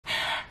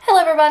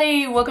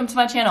everybody, welcome to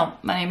my channel.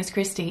 My name is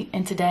Kristi,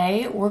 and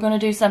today we're going to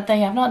do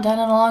something I've not done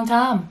in a long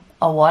time.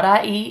 A what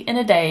I eat in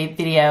a day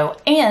video,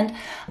 and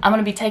I'm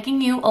going to be taking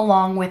you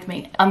along with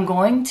me. I'm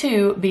going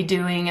to be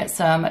doing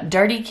some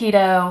dirty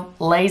keto,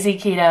 lazy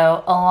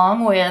keto,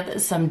 along with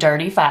some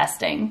dirty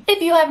fasting.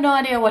 If you have no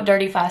idea what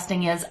dirty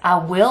fasting is, I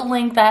will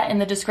link that in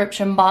the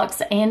description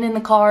box and in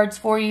the cards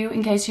for you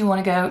in case you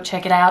want to go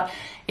check it out.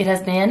 It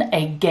has been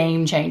a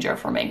game changer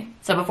for me.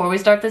 So before we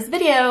start this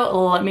video,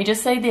 let me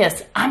just say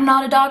this. I'm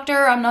not a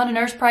doctor, I'm not a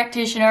nurse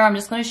practitioner. I'm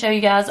just going to show you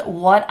guys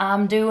what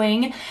I'm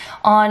doing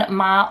on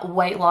my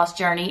weight loss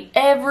journey.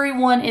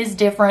 Everyone is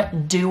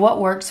different. Do what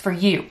works for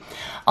you.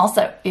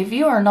 Also, if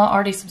you are not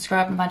already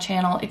subscribed to my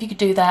channel, if you could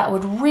do that, I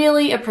would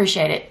really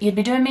appreciate it. You'd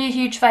be doing me a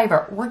huge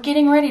favor. We're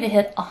getting ready to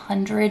hit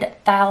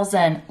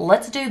 100,000.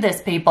 Let's do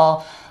this,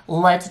 people.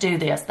 Let's do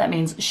this. That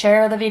means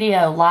share the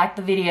video, like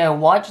the video,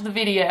 watch the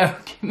video,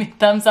 give me a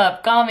thumbs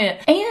up, comment.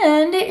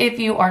 And if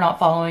you are not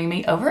following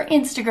me over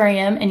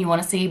Instagram and you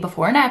want to see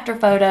before and after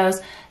photos,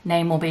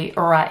 name will be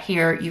right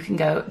here. You can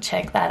go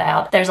check that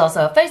out. There's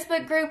also a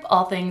Facebook group,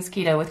 All Things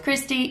Keto with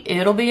Kristi.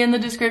 It'll be in the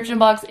description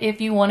box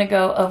if you want to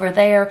go over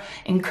there.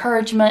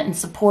 Encouragement and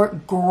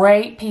support,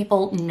 great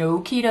people, no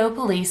keto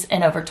police,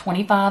 and over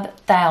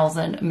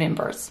 25,000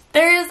 members.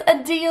 There is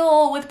a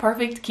deal with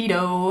Perfect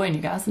Keto, and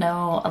you guys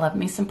know I love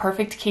me some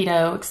Perfect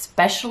Keto,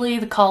 especially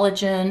the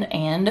collagen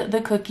and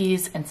the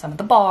cookies and some of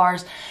the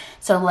bars.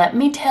 So let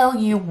me tell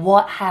you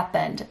what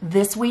happened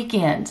this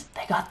weekend.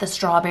 They got the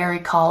strawberry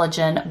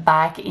collagen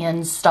back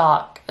in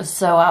stock.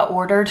 So I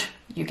ordered,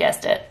 you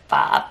guessed it,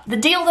 5. The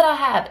deal that I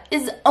have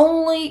is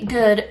only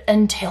good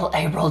until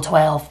April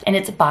 12th. And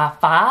it's buy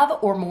 5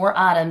 or more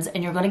items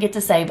and you're gonna get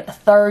to save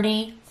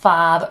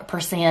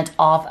 35%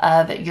 off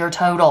of your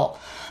total.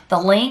 The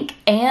link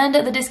and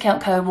the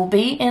discount code will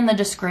be in the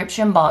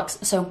description box,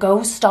 so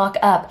go stock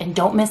up and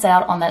don't miss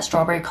out on that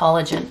strawberry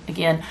collagen.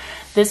 Again,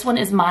 this one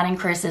is mine and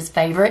Chris's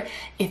favorite.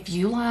 If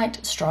you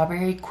liked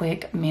strawberry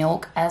quick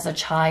milk as a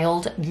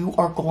child, you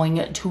are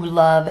going to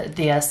love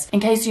this. In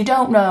case you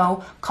don't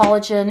know,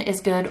 collagen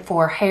is good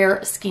for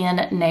hair,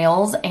 skin,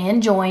 nails,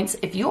 and joints.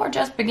 If you are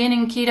just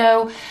beginning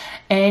keto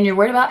and you're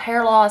worried about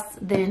hair loss,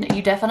 then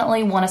you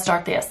definitely want to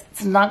start this.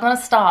 It's not going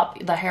to stop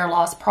the hair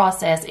loss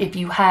process if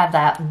you have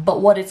that,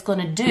 but what it's going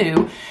to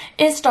do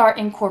is start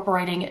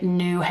incorporating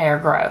new hair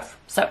growth.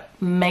 So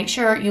make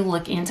sure you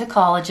look into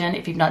collagen.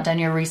 If you've not done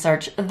your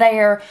research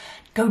there,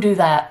 go do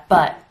that,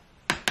 but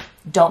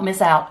don't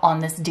miss out on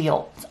this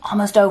deal. It's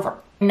almost over.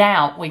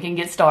 Now we can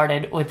get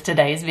started with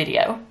today's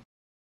video.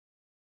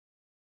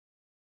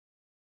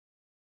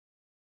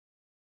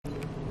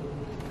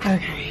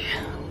 Okay.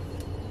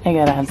 I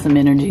gotta have some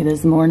energy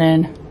this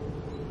morning.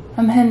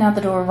 I'm heading out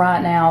the door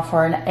right now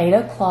for an 8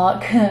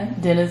 o'clock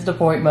dentist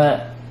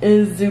appointment.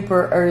 It's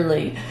super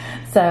early.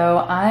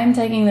 So I'm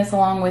taking this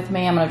along with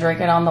me. I'm gonna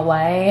drink it on the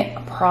way.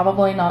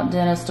 Probably not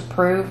dentist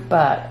approved,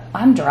 but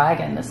I'm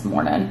dragging this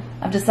morning.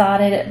 I've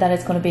decided that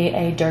it's gonna be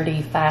a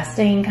dirty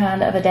fasting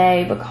kind of a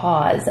day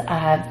because I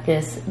have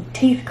this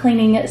teeth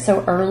cleaning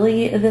so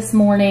early this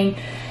morning.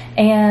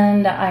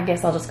 And I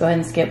guess I'll just go ahead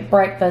and skip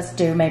breakfast,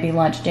 do maybe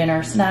lunch,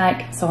 dinner,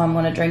 snack. So I'm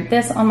gonna drink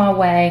this on my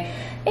way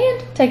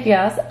and take you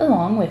guys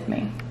along with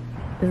me.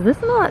 Is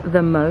this not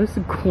the most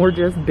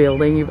gorgeous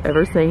building you've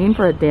ever seen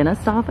for a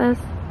dentist office?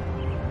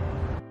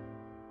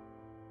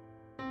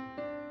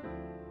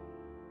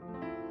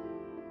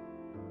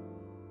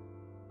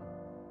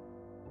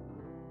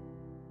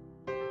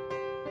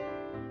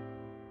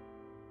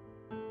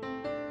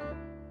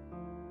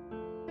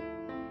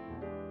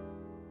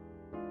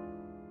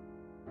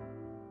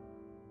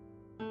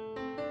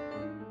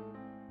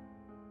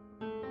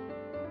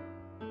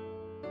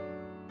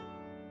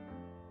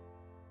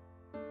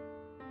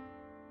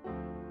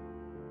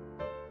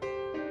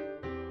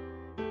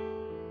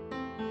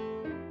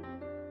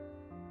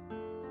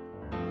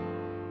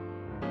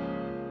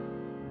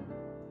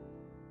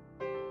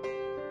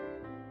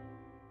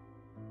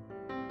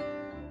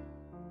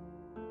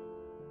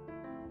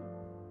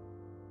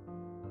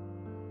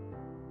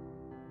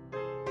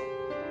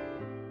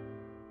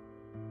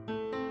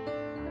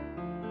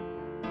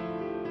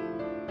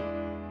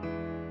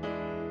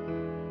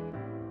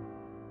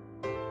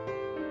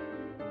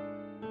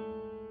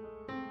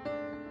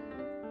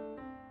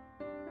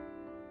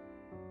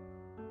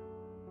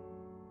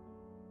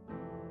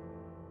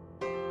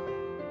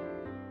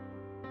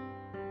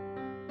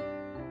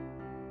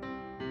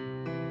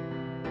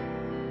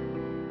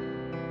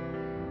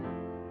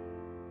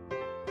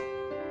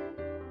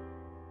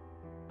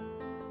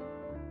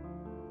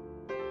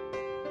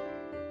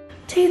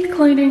 Teeth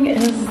cleaning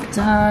is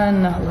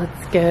done.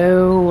 Let's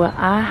go.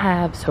 I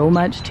have so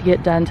much to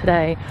get done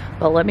today,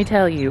 but let me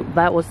tell you,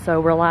 that was so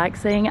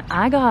relaxing.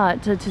 I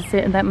got to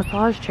sit in that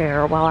massage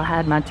chair while I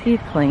had my teeth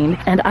cleaned,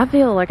 and I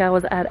feel like I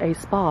was at a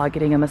spa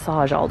getting a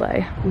massage all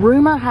day.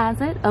 Rumor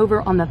has it,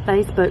 over on the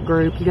Facebook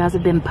group, you guys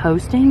have been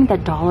posting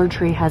that Dollar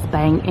Tree has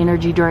Bang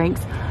energy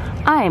drinks.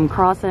 I am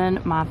crossing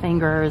my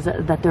fingers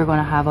that they're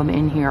gonna have them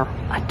in here.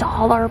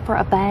 $1 for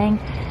a Bang?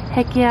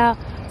 Heck yeah.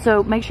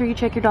 So make sure you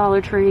check your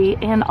Dollar Tree,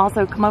 and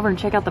also come over and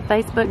check out the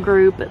Facebook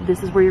group.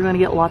 This is where you're going to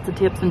get lots of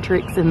tips and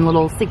tricks and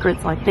little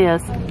secrets like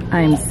this. I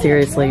am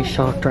seriously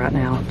shocked right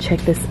now. Check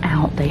this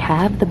out. They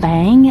have the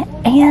Bang,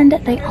 and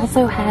they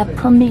also have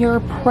Premier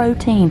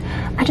Protein.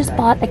 I just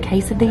bought a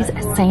case of these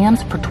at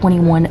Sam's for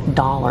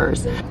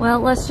 $21.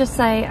 Well, let's just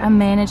say I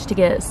managed to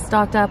get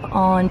stocked up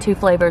on 2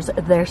 flavors.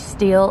 There's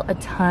still a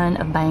ton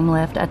of Bang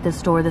left at this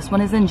store. This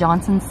one is in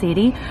Johnson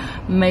City.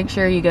 Make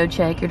sure you go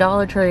check your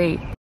Dollar Tree.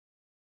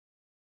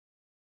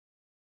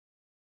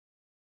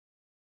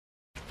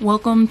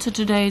 Welcome to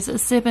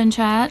today's Sip and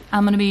Chat.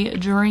 I'm going to be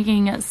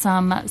drinking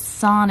some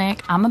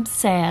Sonic. I'm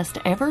obsessed.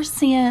 Ever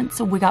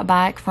since we got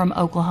back from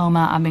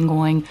Oklahoma, I've been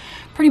going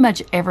pretty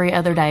much every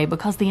other day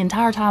because the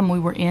entire time we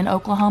were in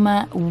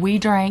Oklahoma, we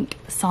drank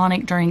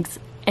Sonic drinks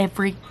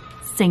every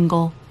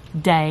single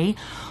day.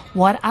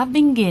 What I've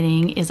been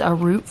getting is a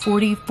Route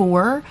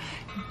 44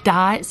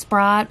 Diet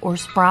Sprite or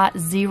Sprite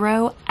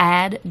Zero,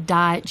 add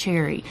Diet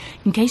Cherry.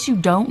 In case you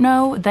don't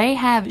know, they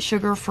have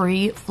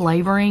sugar-free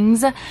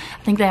flavorings. I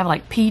think they have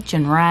like peach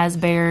and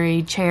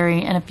raspberry,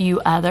 cherry, and a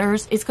few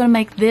others. It's going to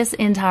make this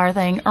entire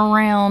thing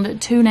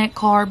around 2 net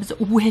carbs,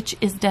 which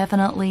is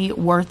definitely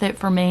worth it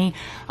for me.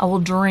 I will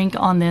drink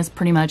on this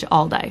pretty much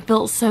all day.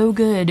 Felt so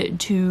good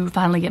to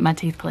finally get my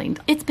teeth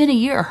cleaned. It's been a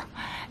year,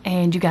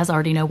 and you guys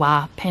already know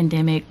why.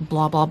 Pandemic,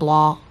 blah, blah,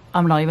 blah.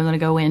 I'm not even going to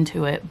go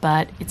into it,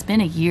 but it's been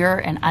a year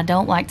and I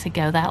don't like to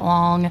go that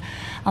long.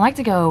 I like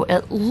to go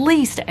at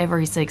least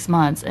every 6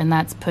 months, and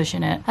that's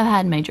pushing it. I've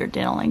had major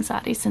dental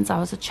anxiety since I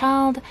was a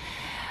child.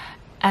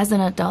 As an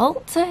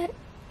adult,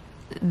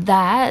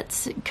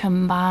 that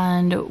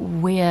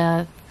combined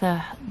with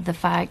the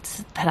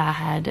fact that I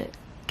had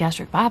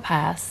gastric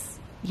bypass,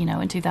 you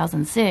know, in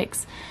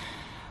 2006,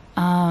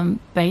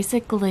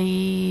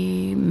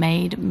 basically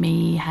made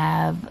me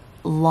have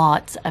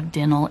lots of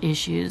dental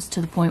issues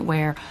to the point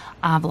where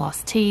I've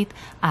lost teeth,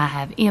 I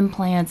have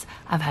implants,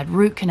 I've had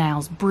root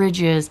canals,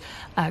 bridges,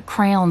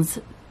 crowns,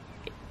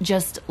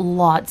 just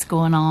lots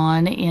going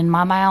on in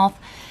my mouth.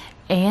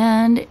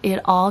 And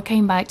it all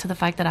came back to the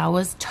fact that I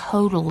was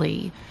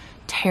totally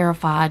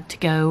terrified to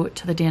go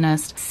to the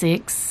dentist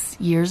 6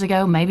 years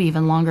ago, maybe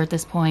even longer at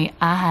this point.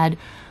 I had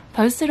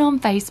posted on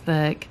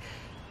Facebook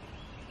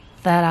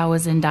that I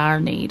was in dire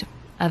need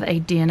of a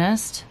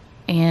dentist.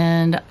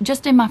 And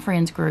just in my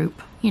friends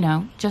group, you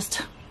know,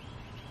 just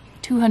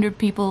 200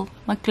 people,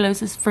 my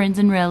closest friends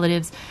and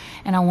relatives,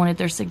 and I wanted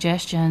their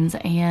suggestions.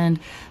 And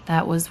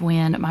that was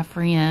when my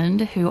friend,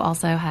 who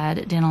also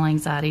had dental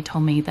anxiety,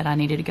 told me that I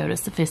needed to go to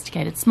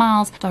Sophisticated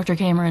Smiles. Dr.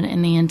 Cameron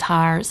and the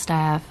entire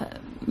staff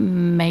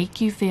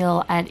make you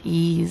feel at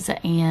ease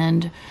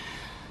and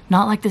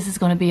not like this is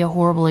going to be a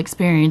horrible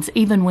experience,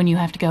 even when you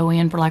have to go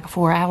in for like a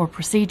 4-hour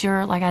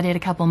procedure like I did a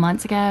couple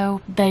months ago.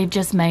 They've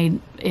just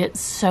made it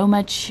so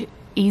much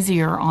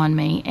easier on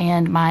me,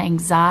 and my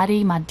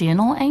anxiety, my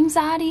dental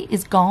anxiety,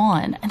 is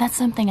gone. And that's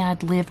something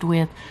I'd lived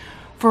with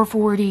for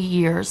 40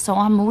 years. So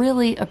I'm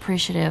really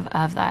appreciative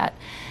of that.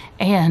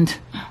 And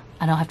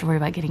I don't have to worry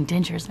about getting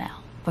dentures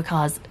now,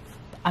 because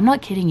I'm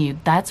not kidding you,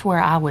 that's where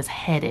I was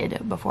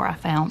headed before I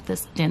found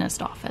this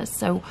dentist office.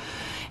 So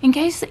in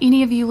case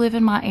any of you live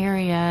in my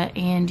area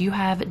and you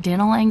have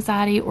dental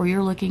anxiety or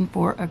you're looking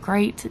for a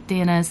great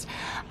dentist,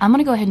 I'm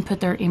going to go ahead and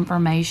put their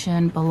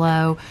information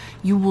below.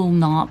 You will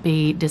not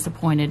be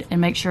disappointed,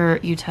 and make sure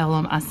you tell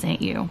them I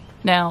sent you.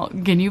 Now,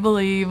 can you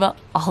believe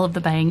all of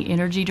the Bang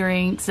energy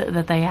drinks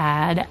that they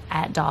had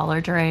at Dollar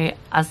Tree?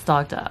 I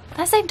stocked up.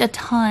 I saved a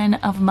ton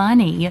of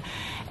money.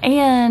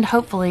 And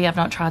hopefully, I've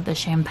not tried the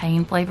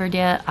champagne flavored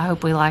yet. I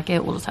hope we like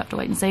it. We'll just have to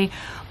wait and see.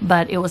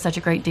 But it was such a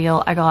great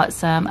deal. I got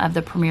some of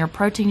the Premier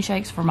Protein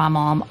shakes for my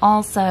mom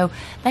also.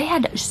 They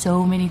had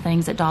so many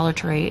things at Dollar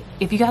Tree.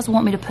 If you guys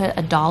want me to put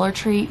a Dollar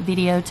Tree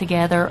video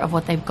together of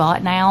what they've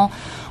got now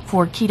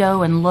for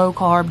keto and low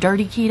carb,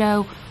 dirty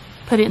keto,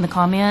 put it in the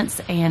comments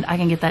and I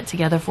can get that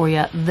together for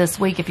you this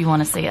week if you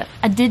want to see it.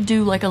 I did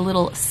do like a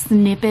little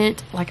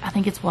snippet, like I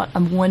think it's what, a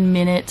 1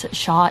 minute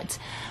shot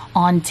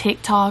on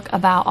TikTok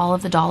about all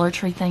of the Dollar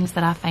Tree things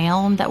that I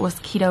found that was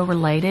keto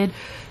related.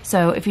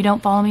 So if you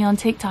don't follow me on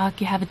TikTok,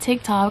 you have a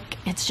TikTok.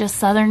 It's just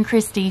Southern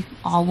Kristi,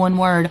 all one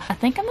word. I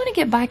think I'm going to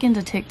get back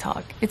into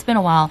TikTok. It's been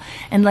a while,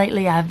 and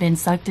lately I've been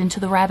sucked into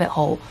the rabbit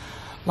hole.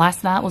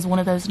 Last night was one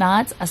of those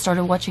nights. I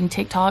started watching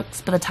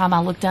TikToks. By the time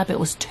I looked up, it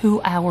was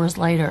 2 hours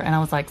later, and I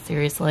was like,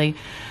 seriously,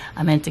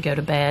 I meant to go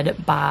to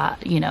bed by,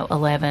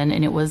 11,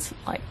 and it was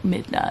like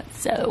midnight.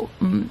 So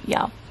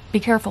yeah,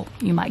 be careful.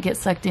 You might get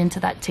sucked into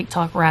that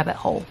TikTok rabbit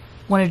hole.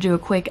 Want to do a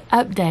quick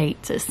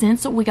update.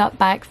 Since we got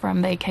back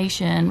from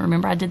vacation,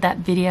 remember I did that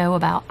video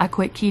about I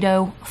quit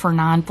keto for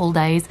 9 full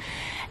days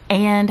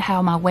and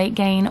how my weight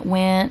gain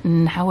went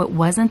and how it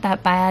wasn't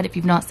that bad. If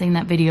you've not seen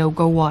that video,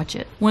 go watch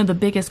it. One of the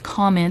biggest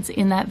comments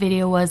in that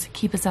video was,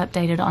 keep us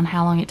updated on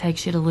how long it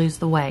takes you to lose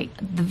the weight.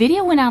 The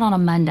video went out on a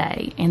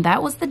Monday, and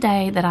that was the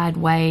day that I'd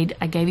weighed.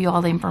 I gave you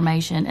all the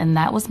information, and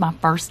that was my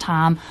first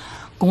time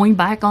going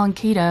back on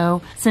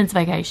keto since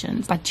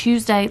vacations. By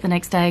Tuesday, the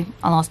next day,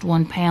 I lost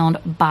 1 pound.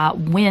 By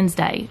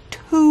Wednesday,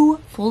 2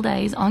 full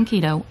days on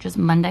keto, just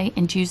Monday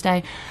and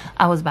Tuesday,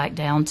 I was back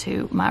down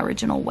to my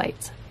original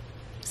weights.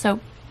 So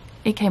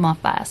it came off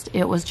fast.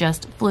 It was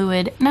just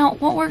fluid. Now,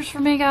 what works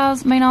for me,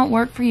 guys, may not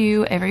work for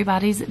you.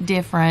 Everybody's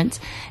different,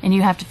 and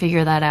you have to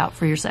figure that out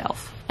for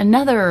yourself.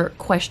 Another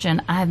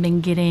question I've been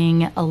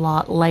getting a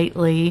lot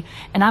lately,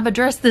 and I've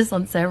addressed this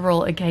on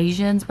several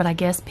occasions, but I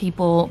guess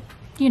people,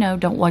 you know,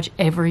 don't watch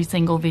every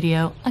single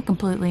video. I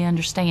completely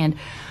understand.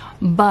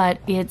 But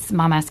it's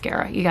my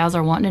mascara. You guys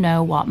are wanting to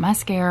know what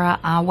mascara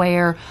I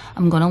wear.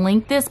 I'm going to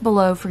link this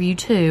below for you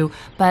too.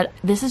 But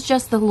this is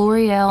just the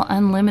L'Oreal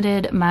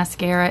Unlimited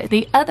Mascara.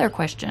 The other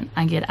question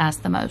I get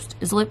asked the most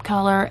is lip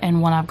color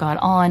and what I've got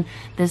on.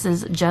 This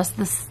is just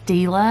the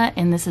Stila,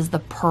 and this is the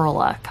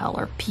Perla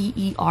color,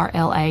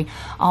 P-E-R-L-A.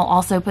 I'll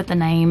also put the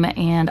name,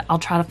 and I'll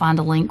try to find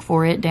a link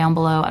for it down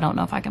below. I don't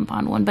know if I can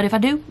find one, but if I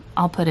do,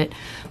 I'll put it.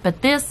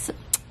 But this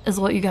is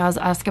what you guys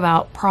ask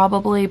about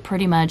probably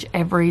pretty much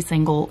every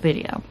single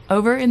video.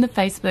 Over in the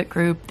Facebook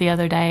group the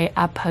other day,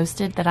 I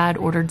posted that I'd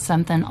ordered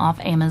something off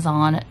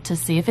Amazon to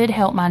see if it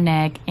helped my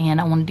neck,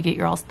 and I wanted to get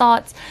your all's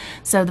thoughts.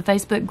 So the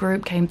Facebook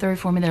group came through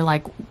for me. They're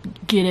like,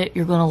 get it,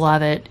 you're gonna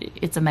love it,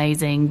 it's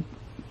amazing.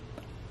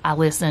 I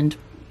listened.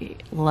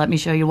 Let me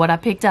show you what I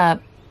picked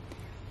up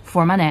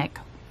for my neck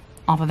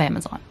off of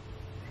Amazon.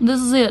 This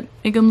is it.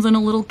 It comes in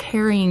a little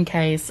carrying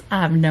case.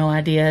 I have no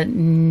idea.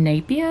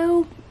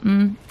 Napio?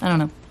 I don't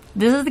know.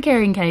 This is the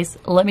carrying case.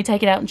 Let me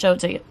take it out and show it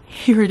to you.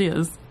 Here it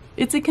is.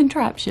 It's a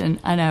contraption,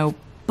 I know,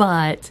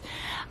 but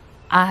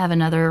I have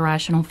another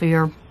irrational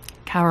fear.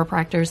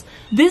 Chiropractors.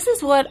 This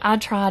is what I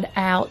tried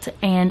out,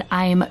 and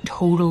I am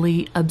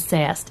totally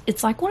obsessed.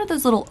 It's like one of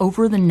those little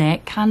over the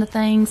neck kind of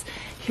things.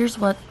 Here's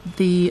what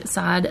the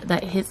side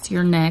that hits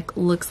your neck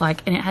looks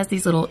like, and it has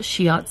these little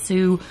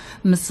shiatsu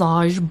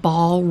massage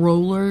ball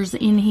rollers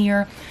in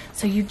here.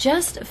 So you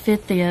just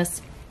fit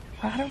this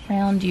right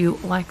around you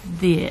like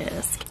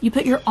this. You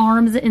put your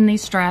arms in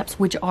these straps,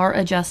 which are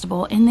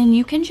adjustable, and then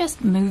you can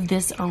just move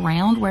this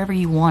around wherever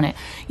you want it.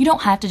 You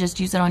don't have to just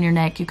use it on your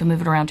neck. You can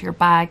move it around to your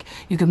back.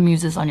 You can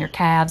use this on your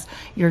calves,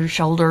 your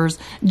shoulders,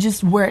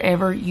 just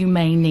wherever you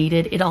may need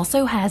it. It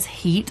also has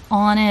heat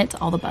on it.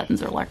 All the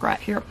buttons are like right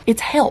here.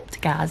 It's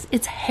helped, guys.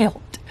 It's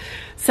helped.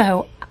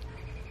 So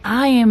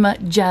I am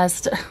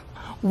just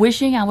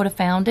wishing I would have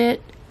found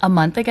it a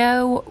month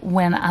ago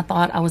when I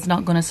thought I was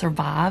not going to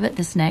survive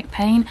this neck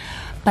pain,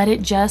 but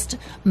it just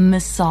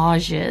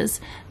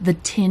massages the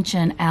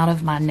tension out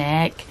of my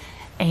neck,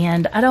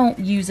 and I don't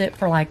use it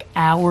for like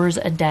hours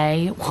a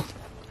day.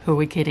 Who are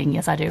we kidding?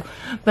 Yes, I do.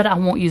 But I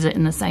won't use it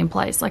in the same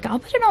place. Like, I'll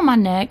put it on my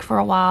neck for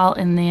a while,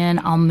 and then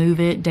I'll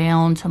move it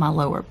down to my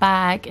lower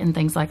back and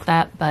things like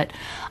that. But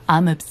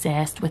I'm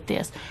obsessed with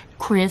this.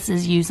 Chris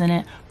is using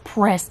it.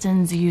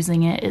 Preston's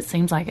using it. It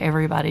seems like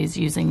everybody's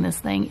using this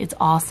thing. It's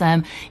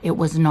awesome. It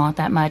was not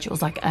that much. It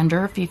was like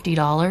under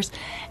 $50.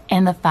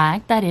 And the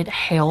fact that it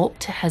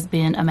helped has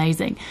been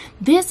amazing.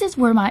 This is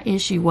where my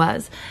issue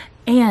was.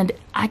 And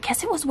I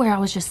guess it was where I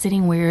was just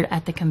sitting weird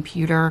at the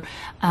computer,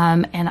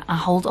 and I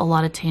hold a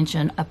lot of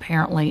tension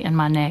apparently in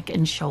my neck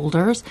and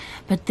shoulders,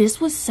 but this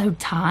was so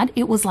tight,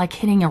 it was like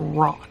hitting a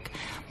rock.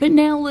 But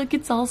now look,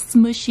 it's all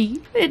smushy.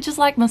 It just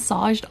like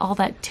massaged all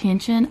that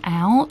tension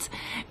out,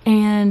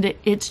 and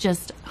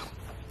it's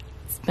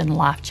been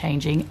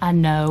life-changing. I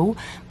know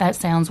that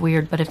sounds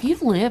weird, but if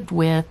you've lived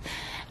with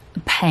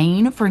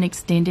pain for an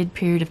extended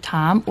period of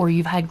time, or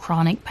you've had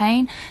chronic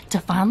pain, to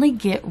finally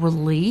get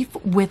relief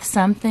with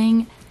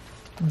something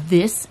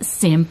this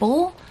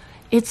simple,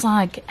 it's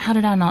like, how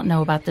did I not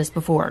know about this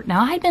before?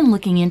 Now, I had been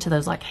looking into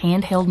those like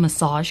handheld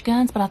massage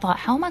guns, but I thought,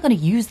 how am I going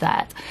to use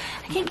that?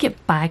 I can't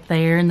get back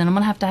there, and then I'm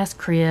going to have to ask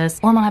Chris,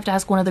 or I'm going to have to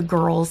ask one of the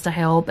girls to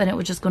help, and it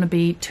was just going to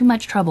be too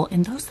much trouble.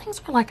 And those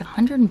things were like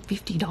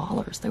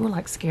 $150. They were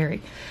like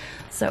scary.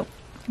 So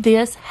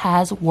this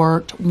has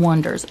worked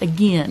wonders.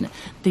 Again,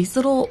 these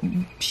little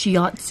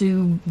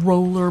shiatsu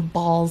roller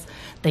balls,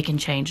 they can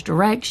change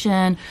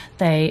direction,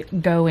 they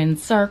go in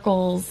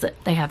circles,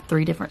 they have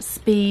 3 different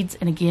speeds,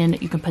 and again,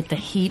 you can put the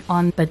heat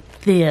on, but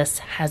this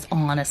has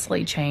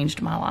honestly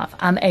changed my life.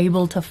 I'm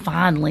able to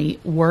finally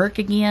work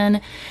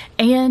again,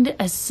 and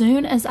as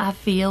soon as I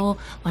feel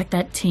like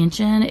that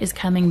tension is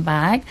coming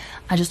back,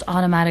 I just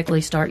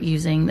automatically start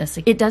using this.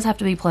 It does have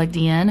to be plugged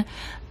in,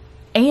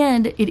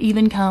 and it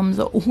even comes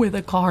with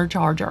a car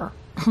charger.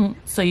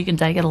 So you can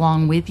take it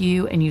along with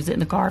you and use it in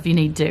the car if you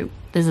need to.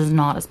 This is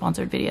not a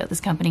sponsored video.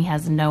 This company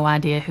has no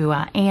idea who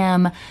I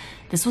am.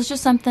 This was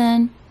just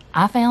something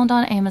I found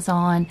on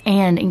Amazon.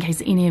 And in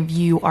case any of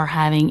you are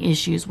having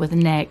issues with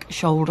neck,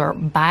 shoulder,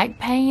 back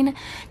pain,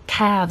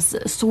 calves,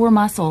 sore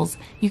muscles,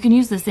 you can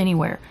use this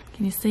anywhere.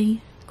 Can you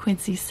see?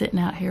 Quincy's sitting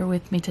out here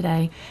with me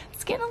today.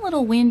 It's getting a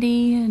little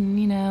windy, and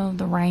you know,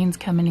 the rain's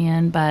coming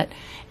in, but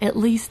at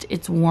least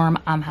it's warm.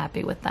 I'm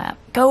happy with that.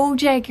 Go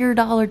check your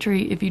Dollar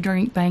Tree if you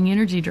drink Bang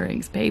energy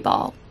drinks,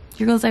 PayPal.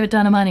 You're gonna save a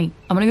ton of money.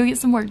 I'm gonna go get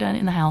some work done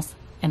in the house,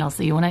 and I'll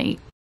see you when I eat.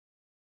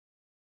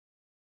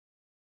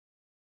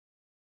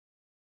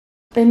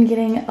 Been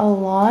getting a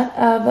lot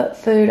of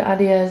food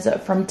ideas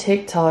from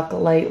TikTok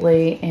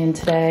lately, and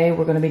today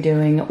we're going to be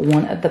doing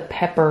one of the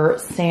pepper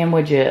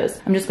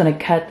sandwiches. I'm just going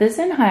to cut this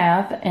in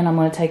half and I'm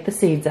going to take the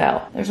seeds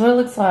out. There's what it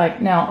looks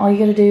like. Now all you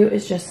got to do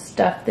is just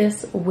stuff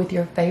this with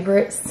your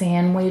favorite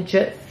sandwich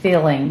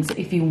fillings.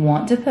 If you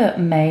want to put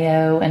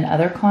mayo and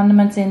other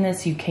condiments in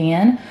this, you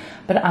can,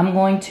 but I'm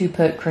going to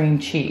put cream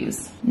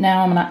cheese.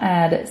 Now I'm going to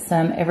add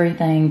some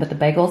everything but the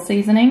bagel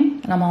seasoning,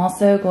 and I'm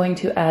also going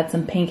to add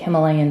some pink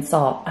Himalayan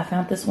salt. I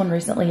found this one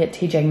recently at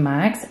TJ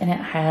Maxx and it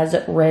has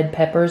red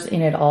peppers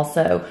in it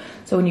also.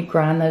 So when you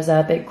grind those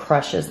up, it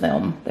crushes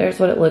them. There's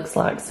what it looks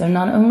like. So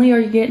not only are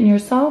you getting your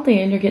salt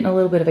in, you're getting a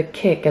little bit of a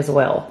kick as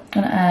well.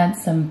 I'm gonna add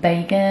some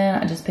bacon.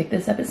 I just picked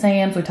this up at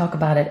Sam's. We talk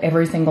about it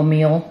every single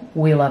meal.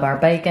 We love our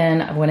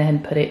bacon. I went ahead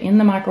and put it in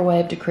the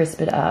microwave to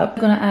crisp it up.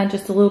 I'm gonna add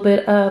just a little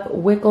bit of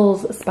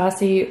Wickles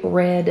Spicy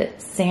Red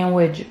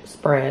Sandwich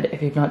spread.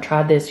 If you've not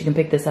tried this, you can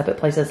pick this up at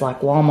places like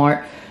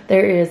Walmart.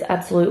 There is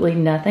absolutely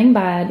nothing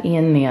bad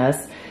in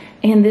this.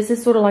 And this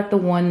is sort of like the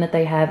one that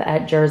they have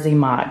at Jersey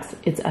Mike's.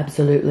 It's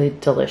absolutely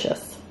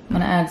delicious. I'm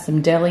gonna add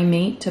some deli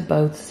meat to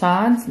both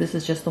sides. This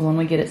is just the one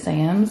we get at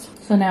Sam's.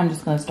 So now I'm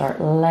just gonna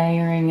start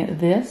layering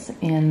this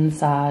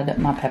inside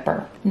my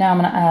pepper. Now I'm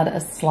gonna add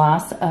a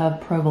slice of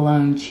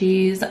provolone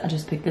cheese. I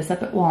just picked this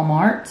up at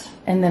Walmart.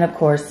 And then of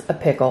course a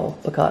pickle,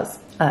 because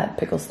I add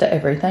pickles to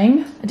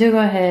everything. I do go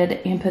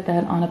ahead and put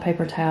that on a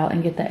paper towel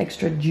and get the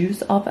extra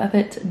juice off of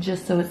it,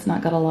 just so it's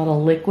not got a lot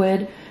of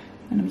liquid.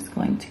 And I'm just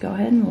going to go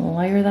ahead and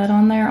layer that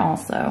on there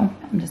also.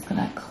 I'm just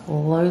gonna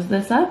close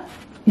this up.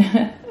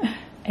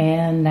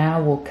 And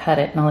now we'll cut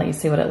it and I'll let you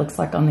see what it looks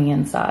like on the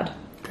inside.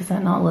 Does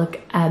that not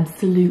look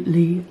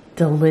absolutely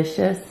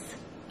delicious?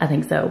 I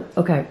think so.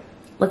 Okay,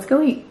 let's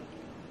go eat.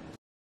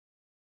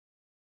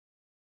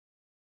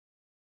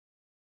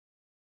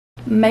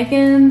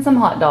 Making some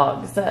hot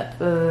dogs.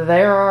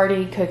 They're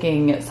already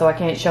cooking, so I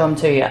can't show them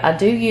to you. I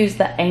do use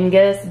the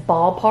Angus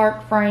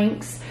ballpark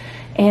franks,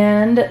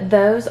 and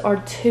those are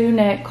 2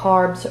 net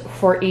carbs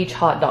for each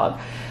hot dog.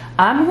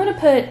 I'm gonna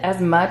put as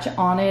much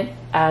on it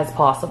as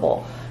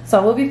possible. So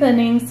I will be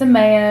putting some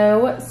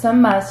mayo,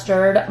 some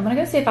mustard. I'm gonna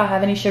go see if I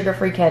have any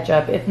sugar-free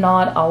ketchup. If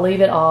not, I'll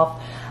leave it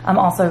off. I'm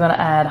also gonna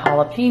add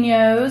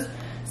jalapenos,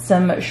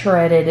 some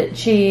shredded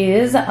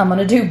cheese. I'm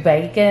gonna do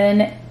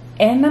bacon,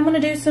 and I'm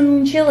gonna do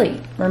some chili.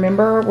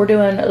 Remember, we're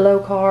doing low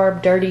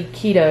carb, dirty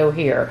keto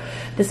here.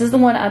 This is the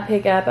one I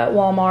pick up at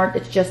Walmart.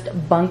 It's just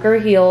Bunker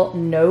Hill,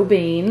 no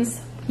beans.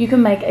 You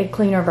can make a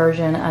cleaner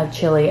version of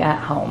chili at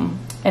home,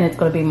 and it's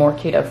gonna be more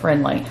keto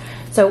friendly.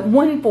 So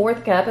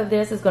 1/4 cup of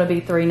this is gonna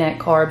be 3 net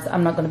carbs.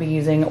 I'm not gonna be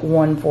using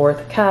 1/4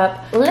 cup.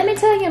 Let me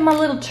tell you my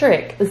little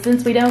trick.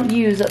 Since we don't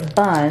use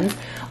buns,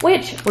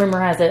 which rumor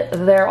has it,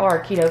 there are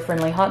keto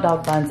friendly hot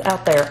dog buns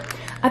out there.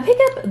 I pick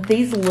up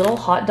these little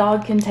hot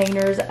dog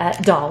containers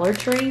at Dollar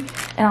Tree,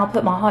 and I'll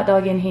put my hot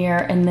dog in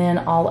here and then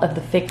all of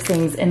the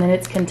fixings, and then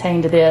it's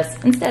contained to this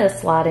instead of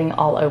sliding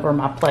all over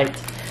my plate.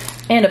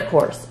 And of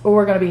course,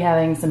 we're gonna be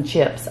having some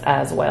chips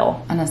as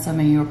well. I know some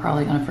of you are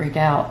probably gonna freak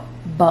out,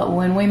 but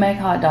when we make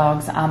hot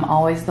dogs, I'm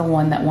always the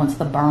one that wants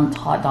the burnt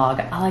hot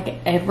dog. I like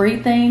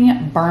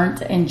everything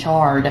burnt and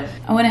charred.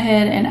 I went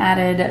ahead and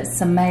added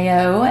some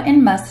mayo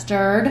and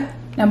mustard.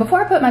 Now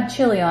before I put my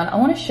chili on, I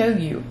want to show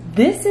you,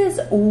 this is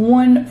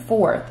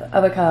 1/4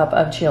 of a cup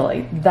of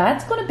chili.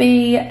 That's going to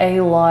be a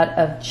lot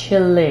of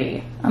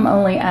chili. I'm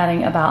only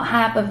adding about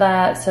half of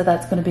that, so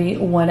that's going to be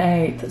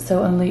 1/8,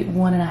 so only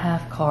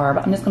 1.5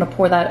 carb. I'm just going to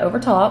pour that over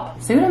top.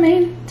 See what I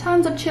mean?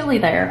 Tons of chili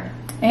there.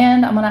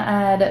 And I'm gonna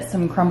add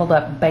some crumbled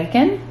up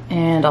bacon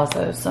and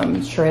also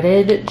some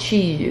shredded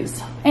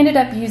cheese. I ended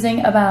up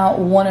using about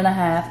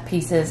 1.5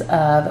 pieces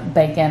of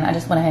bacon. I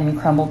just went ahead and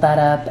crumbled that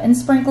up and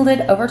sprinkled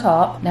it over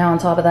top. Now on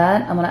top of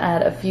that, I'm gonna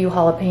add a few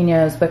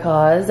jalapenos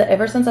because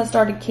ever since I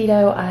started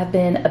keto, I have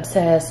been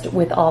obsessed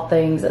with all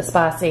things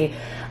spicy.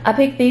 I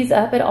picked these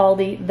up at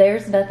Aldi.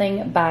 There's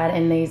nothing bad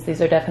in these.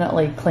 These are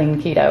definitely clean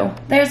keto.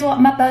 There's what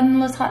my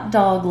bunless hot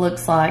dog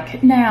looks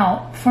like.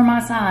 Now, for my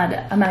side,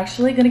 I'm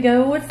actually gonna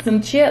go with some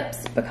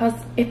chips because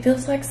it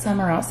feels like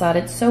summer outside.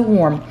 It's so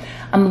warm.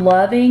 I'm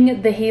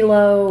loving the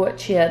Hilo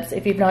chips.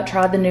 If you've not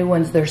tried the new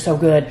ones, they're so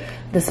good.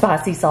 The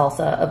spicy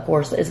salsa, of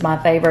course, is my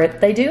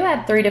favorite. They do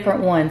have 3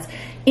 different ones.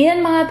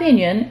 In my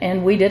opinion,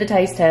 and we did a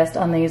taste test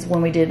on these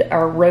when we did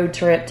our road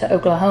trip to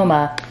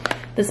Oklahoma,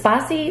 the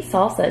spicy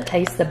salsa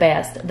tastes the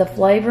best. The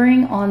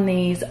flavoring on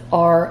these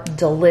are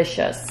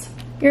delicious.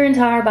 Your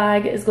entire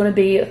bag is going to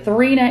be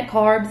 3 net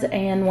carbs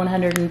and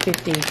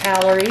 150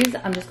 calories.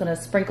 I'm just going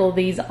to sprinkle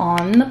these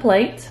on the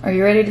plate. Are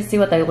you ready to see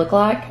what they look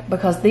like?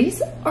 Because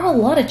these are a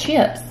lot of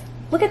chips.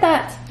 Look at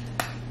that.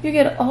 You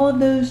get all of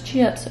those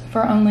chips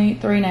for only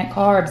 3 net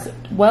carbs.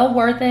 Well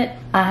worth it.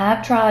 I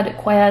have tried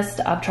Quest.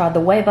 I've tried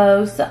the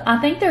Huevos. I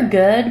think they're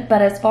good,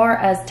 but as far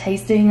as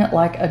tasting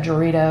like a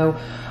Dorito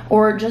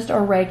or just a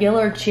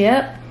regular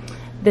chip,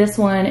 this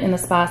one in the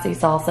spicy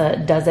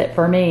salsa does it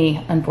for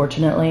me.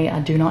 Unfortunately, I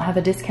do not have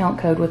a discount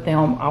code with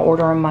them. I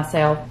order them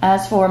myself.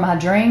 As for my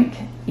drink,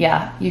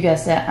 yeah, you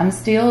guessed it. I'm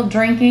still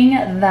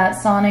drinking that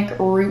Sonic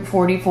Route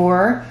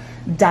 44.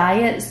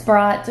 Diet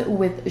Sprite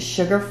with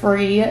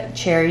sugar-free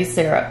cherry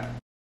syrup.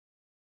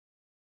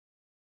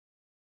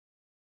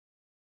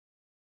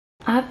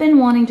 I've been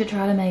wanting to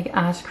try to make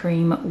ice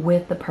cream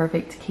with the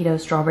perfect keto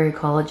strawberry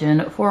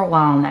collagen for a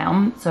while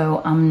now,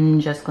 so I'm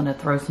just going to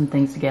throw some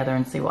things together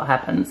and see what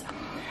happens.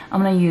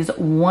 I'm going to use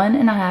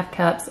 1.5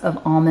 cups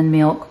of almond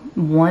milk,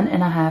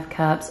 1.5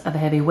 cups of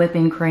heavy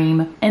whipping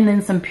cream, and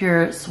then some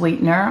pure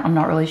sweetener. I'm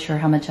not really sure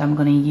how much I'm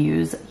going to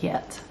use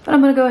yet. But I'm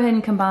going to go ahead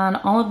and combine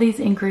all of these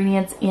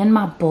ingredients in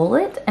my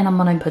bullet, and I'm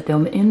going to put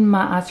them in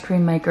my ice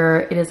cream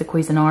maker. It is a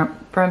Cuisinart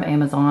from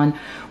Amazon.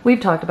 We've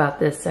talked about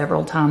this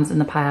several times in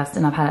the past,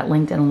 and I've had it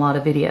linked in a lot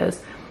of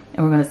videos.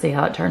 And we're going to see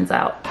how it turns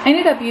out. I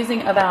ended up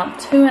using about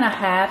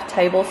 2.5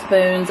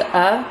 tablespoons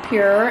of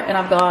pure, and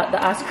I've got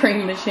the ice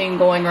cream machine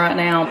going right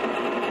now.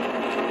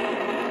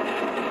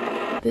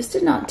 This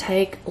did not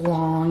take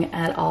long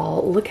at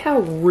all. Look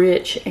how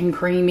rich and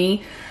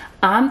creamy.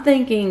 I'm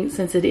thinking,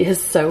 since it is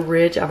so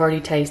rich, I've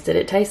already tasted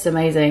it. It tastes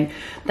amazing.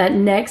 That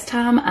next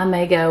time I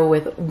may go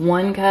with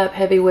 1 cup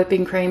heavy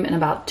whipping cream and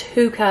about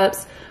 2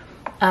 cups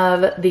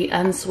of the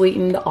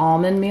unsweetened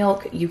almond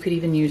milk. You could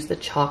even use the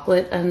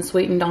chocolate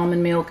unsweetened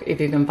almond milk if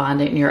you can find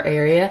it in your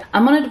area.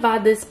 I'm going to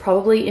divide this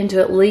probably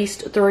into at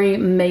least 3,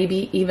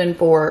 maybe even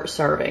 4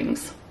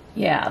 servings.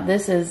 Yeah,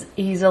 this is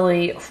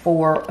easily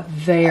 4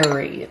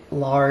 very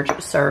large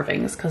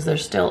servings because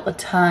there's still a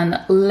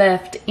ton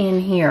left in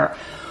here.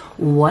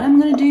 What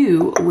I'm going to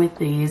do with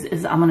these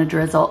is I'm going to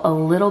drizzle a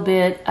little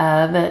bit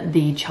of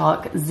the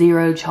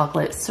Zero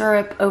chocolate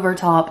syrup over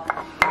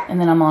top. And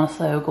then I'm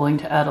also going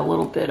to add a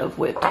little bit of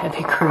whipped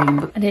heavy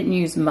cream. I didn't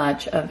use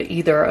much of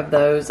either of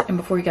those. And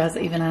before you guys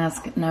even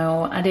ask,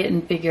 no, I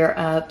didn't figure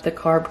out the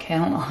carb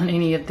count on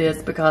any of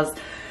this because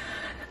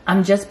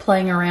I'm just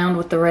playing around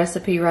with the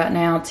recipe right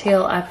now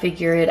till I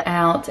figure it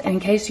out. In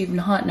case you've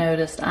not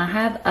noticed, I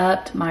have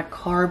upped my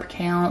carb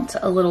count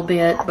a little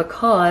bit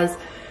because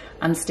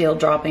I'm still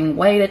dropping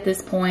weight at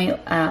this point.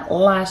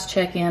 Last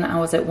check-in, I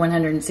was at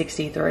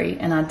 163,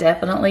 and I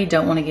definitely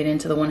don't want to get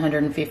into the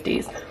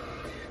 150s.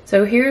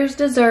 So here's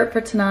dessert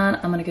for tonight.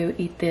 I'm gonna go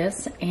eat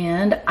this,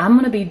 and I'm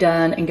gonna be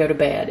done and go to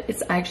bed.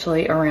 It's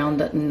actually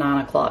around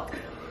 9 o'clock.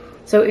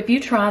 So if you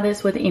try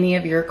this with any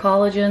of your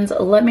collagens,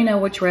 let me know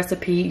which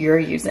recipe you're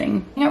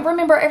using. Now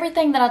remember,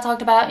 everything that I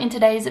talked about in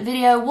today's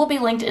video will be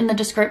linked in the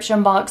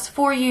description box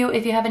for you.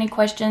 If you have any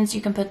questions, you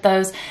can put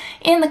those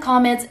in the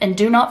comments. And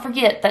do not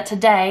forget that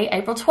today,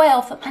 April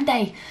 12th,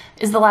 Monday,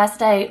 is the last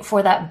day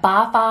for that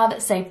buy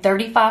 5, save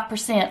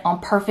 35% on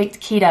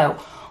perfect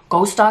keto.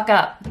 Go stock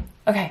up.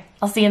 Okay,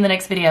 I'll see you in the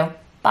next video.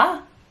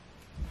 Bye.